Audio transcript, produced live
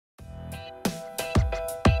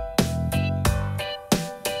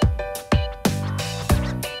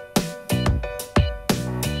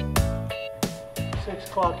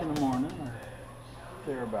o'clock in the morning or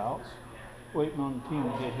thereabouts, waiting on the team to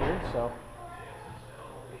get here. So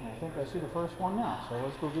I think I see the first one now, so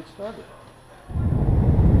let's go get started.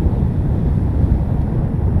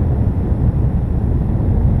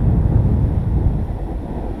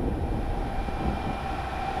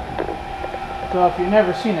 So if you've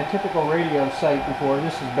never seen a typical radio site before,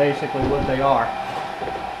 this is basically what they are.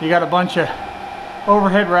 You got a bunch of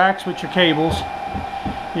overhead racks with your cables.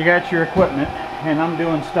 You got your equipment, and I'm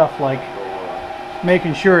doing stuff like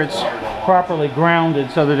making sure it's properly grounded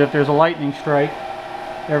so that if there's a lightning strike,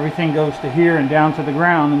 everything goes to here and down to the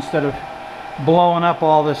ground instead of blowing up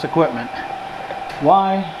all this equipment.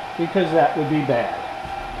 Why? Because that would be bad.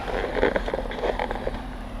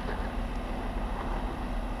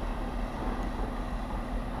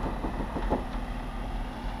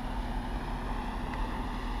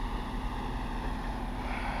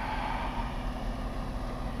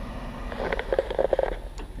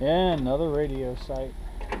 And another radio site,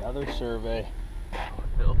 another survey.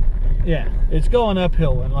 Uphill. Yeah, it's going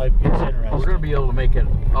uphill when life gets interesting. We're going to be able to make it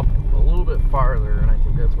up a little bit farther, and I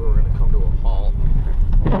think that's where we're going to come to a halt.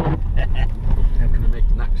 After we make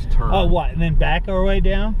the next turn. Oh, what? And then back our way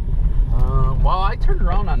down? Well, I turned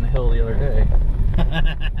around on the hill the other day.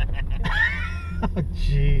 Oh,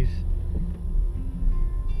 jeez.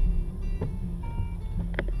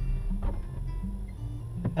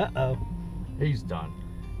 Uh-oh. He's done.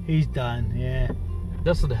 He's done, yeah.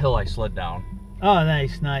 This is the hill I slid down. Oh,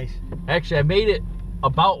 nice, nice. Actually, I made it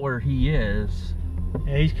about where he is.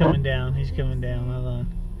 Yeah, he's coming down. He's coming down. Hold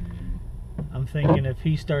on. I'm thinking if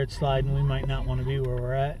he starts sliding, we might not want to be where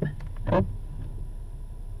we're at.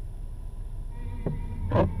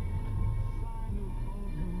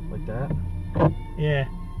 Like that? Yeah.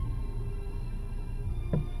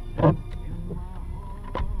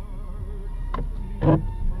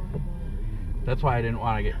 That's why I didn't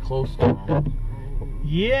want to get close to him.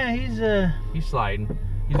 Yeah, he's sliding.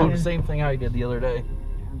 He's doing the same thing I did the other day.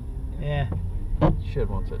 Yeah. He should,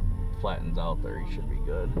 once it flattens out there, he should be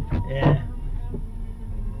good. Yeah.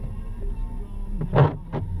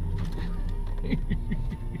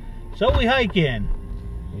 So we hike in.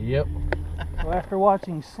 Yep. Well, after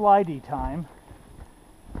watching Slidey Time,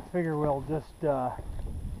 I figure we'll just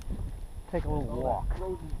take a little walk.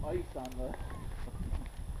 Frozen ice on the...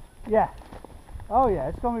 Yeah. Oh yeah,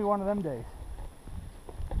 it's gonna be one of them days.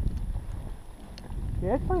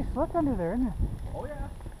 Yeah, it's pretty slick under there, isn't it? Oh yeah.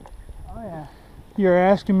 Oh yeah. You're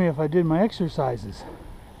asking me if I did my exercises.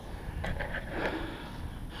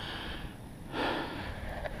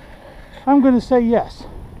 I'm gonna say yes.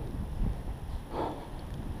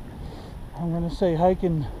 I'm gonna say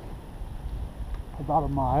hiking about a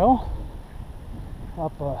mile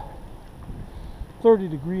up a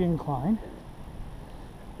 30-degree incline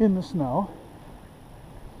in the snow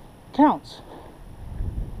counts.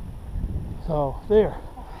 So there,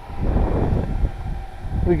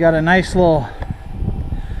 we got a nice little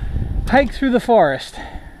hike through the forest,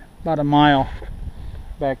 about a mile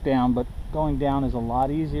back down, but going down is a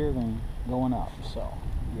lot easier than going up, so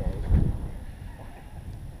yay.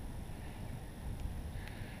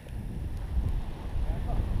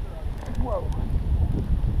 Whoa,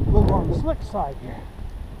 a little on the slick side here.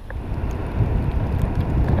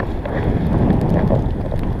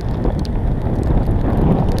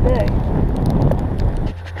 Day.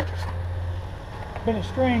 Been a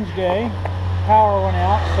strange day. Power went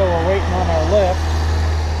out, so we're waiting on our lift.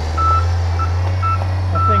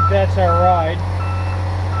 I think that's our ride.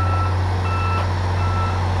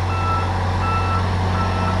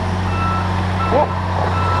 Yep.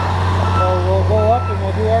 So we'll go up and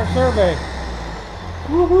we'll do our survey.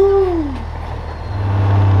 Woohoo!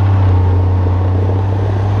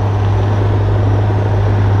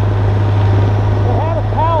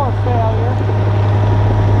 Failure,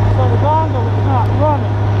 so the dongle is not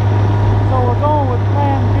running, so we're going with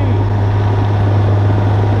plan B,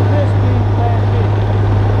 this being plan B.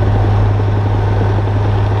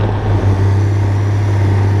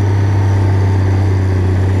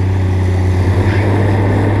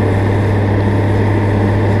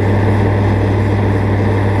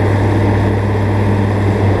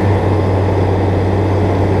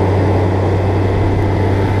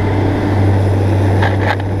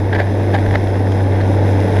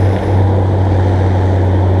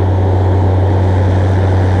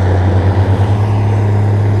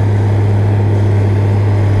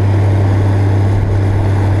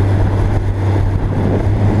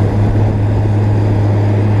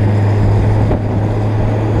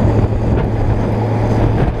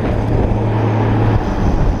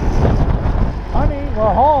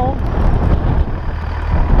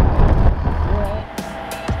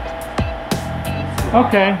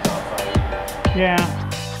 Okay. Yeah.